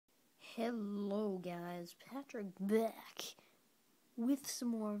Hello guys, Patrick back with some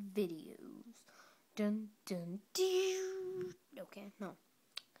more videos. Dun dun doo. Okay, no.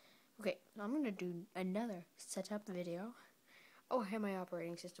 Okay, I'm gonna do another setup video. Oh, I have my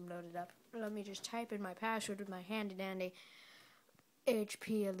operating system loaded up. Let me just type in my password with my handy dandy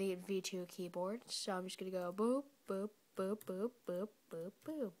HP Elite V2 keyboard. So I'm just gonna go boop boop boop boop boop boop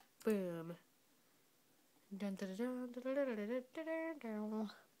boop boom. Dun dun dun dun dun dun dun dun dun.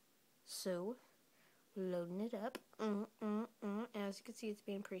 So, loading it up. As you can see, it's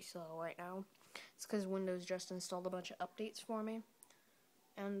being pretty slow right now. It's because Windows just installed a bunch of updates for me.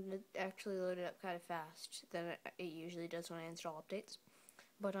 And it actually loaded up kind of fast than it usually does when I install updates.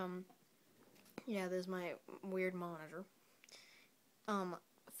 But, yeah, there's my weird monitor.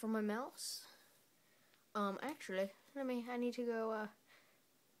 For my mouse, actually, I need to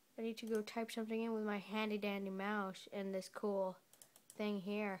go type something in with my handy dandy mouse and this cool thing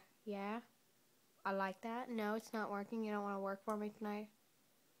here. Yeah? I like that. No, it's not working. You don't want to work for me tonight?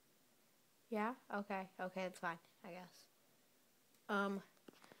 Yeah? Okay. Okay, that's fine, I guess.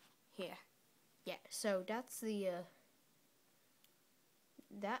 Here. Yeah, so that's the,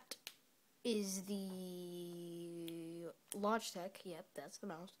 that is the Logitech. Yep, that's the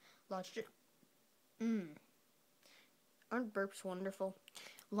mouse. Logitech. Aren't burps wonderful?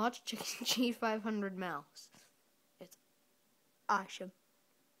 Logitech G500 mouse. It's awesome.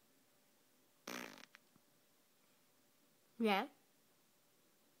 Yeah?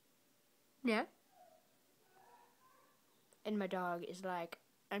 Yeah? And my dog is like,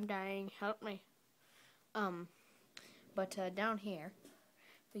 I'm dying, help me. But down here,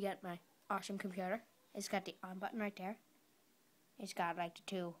 we got my awesome computer. It's got the on button right there. It's got like the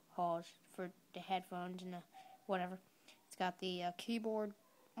two holes for the headphones and the whatever. It's got the keyboard,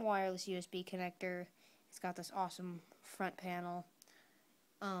 wireless USB connector. It's got this awesome front panel.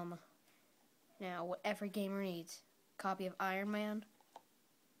 Now what every gamer needs: a copy of Iron Man,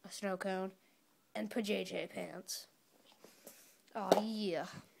 a snow cone, and PJJ pants. Oh yeah.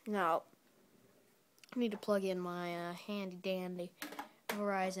 Now I need to plug in my handy dandy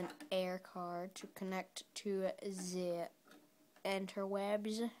Verizon Air card to connect to the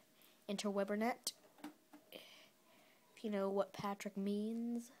interwebs, interwebernet. If you know what Patrick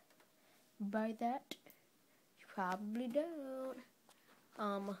means by that, you probably don't.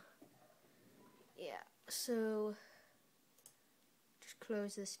 Yeah, so just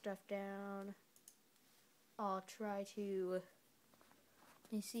close this stuff down. I'll try to,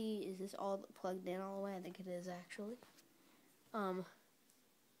 let me see, is this all plugged in all the way? I think it is actually. I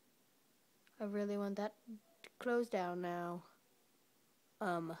really want that to close down now.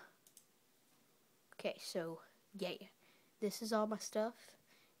 Okay, so, yeah. This is all my stuff.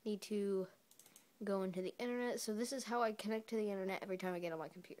 Need to go into the internet. So this is how I connect to the internet every time I get on my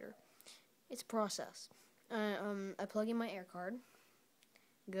computer. It's a process. I plug in my Air card.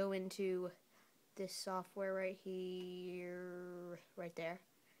 Go into this software right here, right there.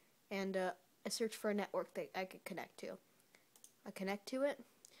 And I search for a network that I could connect to. I connect to it.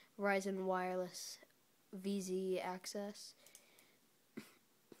 Verizon Wireless VZ Access.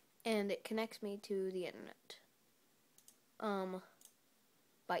 And it connects me to the internet.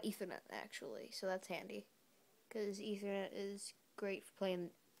 By Ethernet, actually. So that's handy. Because Ethernet is great for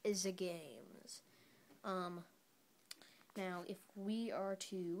playing the games. Now, if we are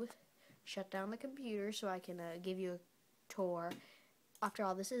to shut down the computer so I can give you a tour. After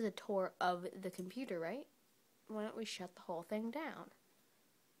all, this is a tour of the computer, right? Why don't we shut the whole thing down?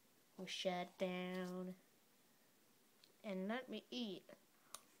 We'll shut down. And let me eat.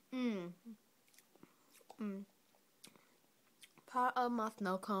 Part of my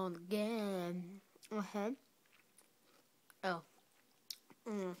snow cone again. Oh.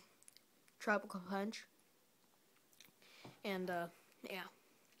 Tropical Punch. And, yeah.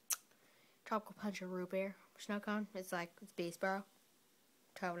 Tropical Punch and root beer. Snow cone. It's like, it's Beastboro.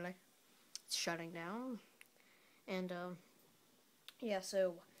 Totally. It's shutting down. And, yeah,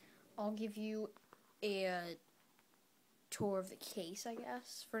 so I'll give you a tour of the case, I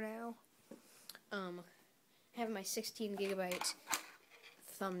guess, for now. I have my 16 gigabyte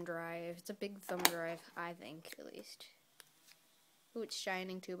thumb drive. It's a big thumb drive, I think, at least. Ooh, it's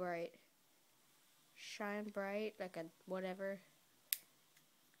shining too bright. Shine bright like a whatever.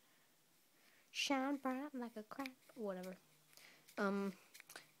 Shine bright like a crack, whatever.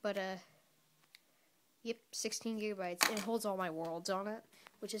 Yep, 16 gigabytes. It holds all my worlds on it,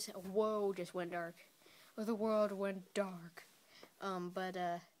 which is, whoa, just went dark. Oh, the world went dark.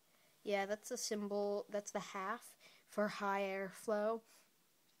 Yeah, that's a symbol, that's the half for high airflow.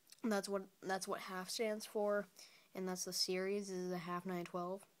 That's what half stands for, and that's the series, this is a half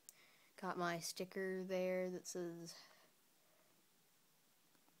 912. Got my sticker there that says,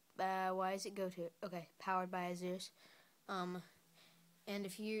 why does it go to, okay, powered by Asus. And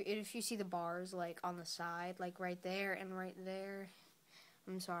if you see the bars, like, on the side, like, right there and right there,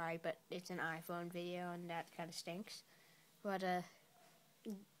 I'm sorry, but it's an iPhone video, and that kind of stinks. But,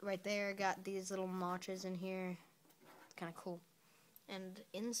 right there, got these little notches in here. It's kind of cool. And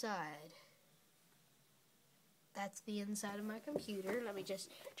inside, that's the inside of my computer. Let me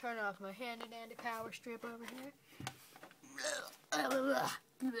just turn off my handy-dandy power strip over here.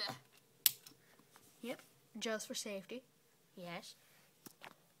 Yep, just for safety. Yes.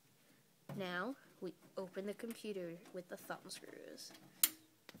 Now, we open the computer with the thumb screws.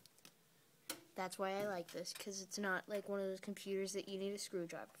 That's why I like this, because it's not like one of those computers that you need a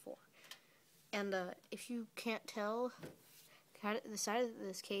screwdriver for. And if you can't tell, the side of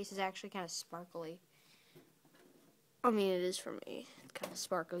this case is actually kind of sparkly. I mean, it is for me. It's kind of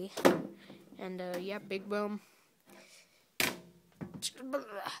sparkly. And, yeah, big boom.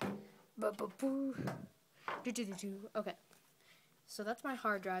 Okay. So that's my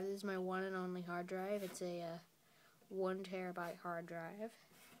hard drive. This is my one and only hard drive. It's a 1 terabyte hard drive.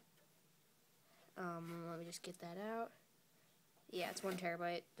 Let me just get that out. Yeah, it's 1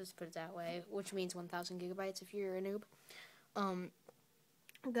 terabyte. Just put it that way, which means 1,000 gigabytes if you're a noob.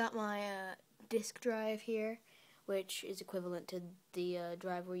 Got my disk drive here, which is equivalent to the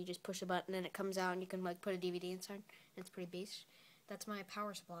drive where you just push a button and it comes out and you can like put a DVD inside. It's pretty beast. That's my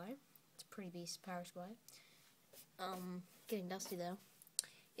power supply. It's a pretty beast power supply. Getting dusty though.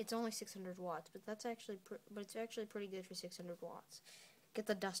 It's only 600 watts, but that's actually it's actually pretty good for 600 watts. Get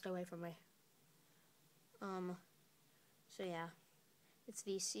the dust away from me. So yeah, it's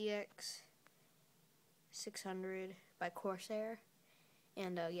the CX600 by Corsair,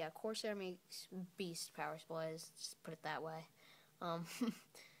 and yeah, Corsair makes beast power supplies. Just put it that way.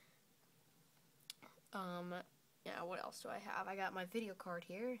 Yeah, what else do I have? I got my video card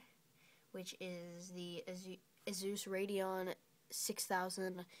here, which is the Asus Radeon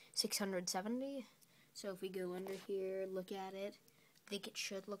 6670. So if we go under here, look at it, I think it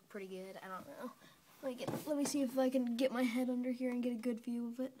should look pretty good. I don't know. Let me see if I can get my head under here and get a good view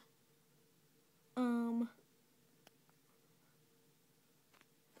of it.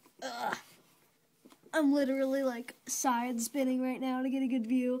 I'm literally like side spinning right now to get a good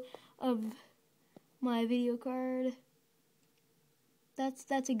view of my video card.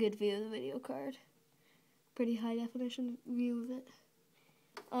 That's a good view of the video card. Pretty high definition view of it.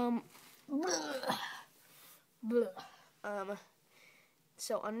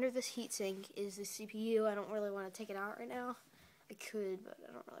 So under this heatsink is the CPU. I don't really want to take it out right now. I could, but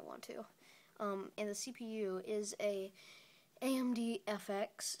I don't really want to. And the CPU is a AMD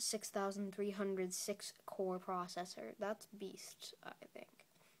FX 6300 6-core processor. That's beast, I think.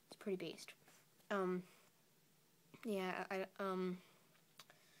 It's pretty beast. Yeah, I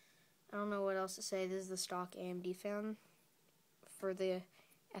don't know what else to say. This is the stock AMD fan for the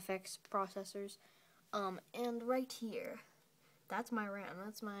FX processors. And right here, that's my RAM.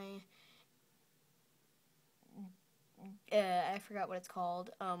 That's my, I forgot what it's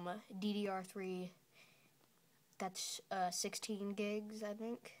called, DDR3. That's 16 gigs, I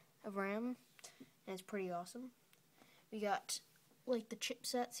think, of RAM, and it's pretty awesome. We got, like, the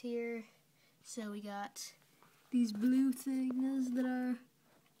chipsets here. So we got these blue things that are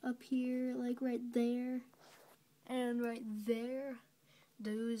up here, like right there, and right there.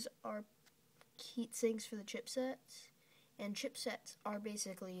 Those are heat sinks for the chipsets, and chipsets are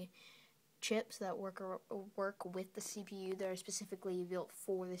basically chips that work with the CPU that are specifically built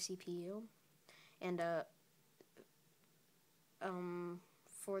for the CPU. And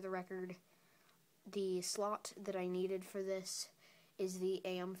for the record, the slot that I needed for this is the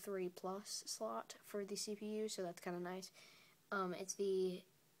AM3 Plus slot for the CPU, so that's kind of nice. And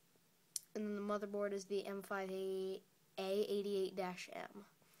then the motherboard is the M5A88-M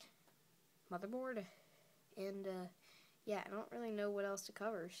motherboard. And yeah, I don't really know what else to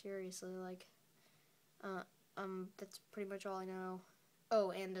cover, seriously. Like, that's pretty much all I know.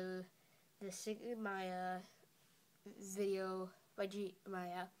 Oh, and my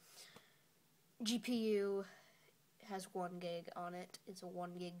GPU has 1 gig on it. It's a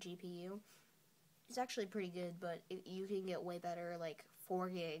 1 gig GPU. It's actually pretty good, but you can get way better, like 4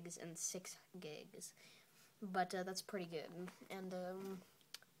 gigs and 6 gigs. But that's pretty good. And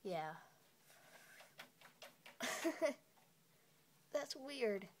yeah. That's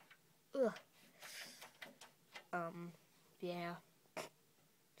weird. Ugh. Yeah.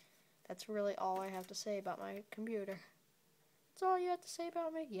 That's really all I have to say about my computer. That's all you have to say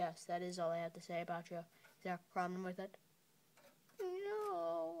about me? Yes, that is all I have to say about you. Is there a problem with it?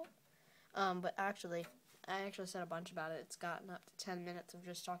 No. But actually, I actually said a bunch about it. It's gotten up to 10 minutes of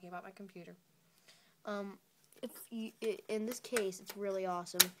just talking about my computer. In this case, it's really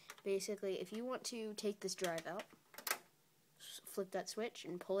awesome. Basically, if you want to take this drive out, flip that switch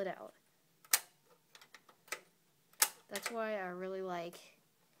and pull it out. That's why I really like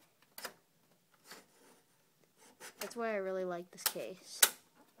this case.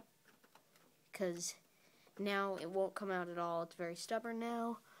 Because now it won't come out at all. It's very stubborn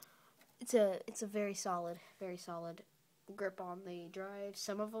now. It's a very solid grip on the drive.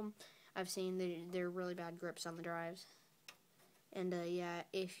 Some of them I've seen they're really bad grips on the drives. And yeah,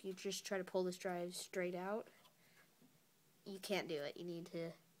 if you just try to pull this drive straight out, you can't do it. You need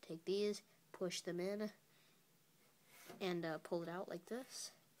to take these, push them in, and pull it out like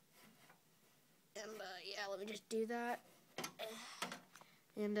this. And yeah, let me just do that.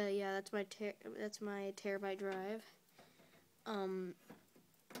 And yeah, that's my terabyte drive.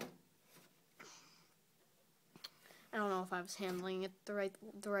 I don't know if I was handling it the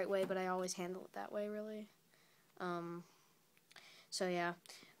right way, but I always handle it that way, really. So yeah,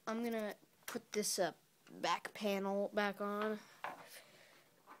 I'm gonna put this back panel back on.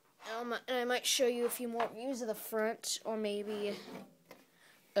 And I might show you a few more views of the front, or maybe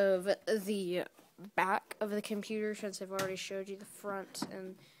of the back of the computer, since I've already showed you the front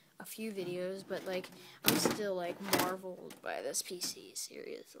in a few videos. But like, I'm still like marveled by this PC.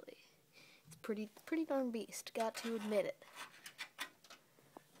 Seriously, it's pretty darn beast. Got to admit it.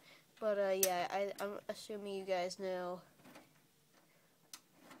 But yeah, I'm assuming you guys know.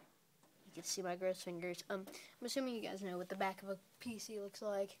 You can see my gross fingers. I'm assuming you guys know what the back of a PC looks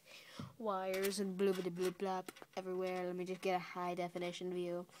like. Wires and blah blah blah blah everywhere. Let me just get a high definition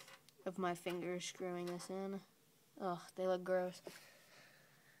view of my fingers screwing this in. Ugh, they look gross.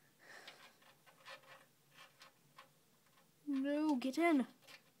 No, get in.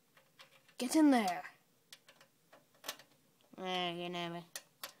 Get in there. You know it.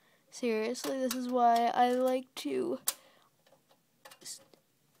 Seriously, this is why I like to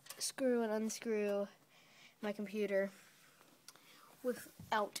screw and unscrew my computer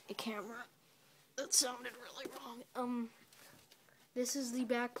without a camera. That sounded really wrong. This is the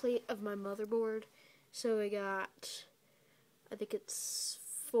back plate of my motherboard. So I got, I think it's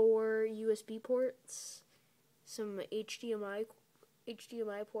 4 USB ports, some HDMI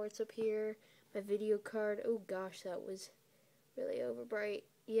ports up here, my video card. Oh gosh, that was really over bright.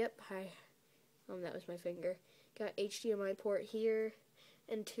 Yep, hi. That was my finger. Got HDMI port here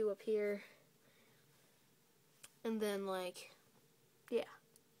and 2 up here. And then like, yeah.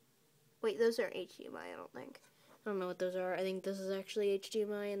 Wait, those aren't HDMI, I don't think. I don't know what those are. I think this is actually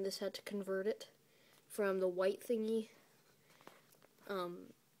HDMI, and this had to convert it from the white thingy,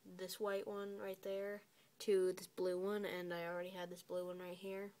 this white one right there, to this blue one, and I already had this blue one right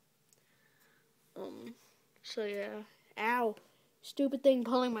here. So yeah. Ow! Stupid thing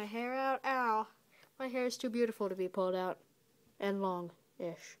pulling my hair out. Ow! My hair is too beautiful to be pulled out. And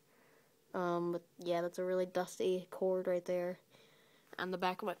long-ish. But yeah, that's a really dusty cord right there. On the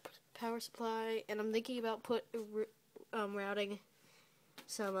back of my power supply, and I'm thinking about routing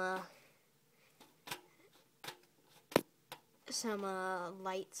some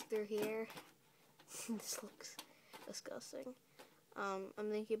lights through here. This looks disgusting. I'm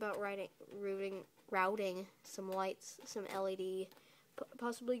thinking about routing some lights, some LED,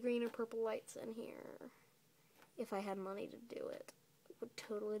 possibly green or purple lights in here. If I had money to do it, I would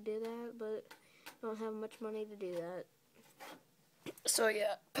totally do that, but I don't have much money to do that. So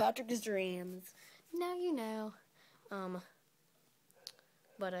yeah, Patrick's dreams. Now you know.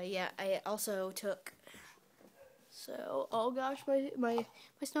 But yeah, I also took. So oh gosh, my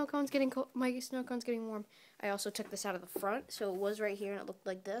snow cone's getting warm. I also took this out of the front, so it was right here and it looked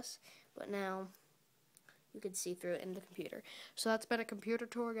like this, but now you can see through it in the computer. So that's been a computer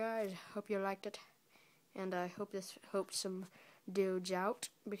tour, guys. Hope you liked it, and I hope this helped some dudes out,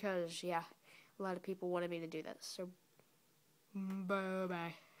 because yeah, a lot of people wanted me to do this. So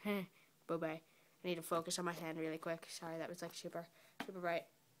bye-bye. Bye-bye. I need to focus on my hand really quick. Sorry, that was like super bright.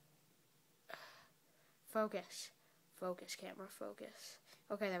 Focus. Focus, camera, focus.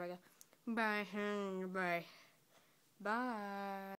 Okay, there we go. Bye. Bye. Bye.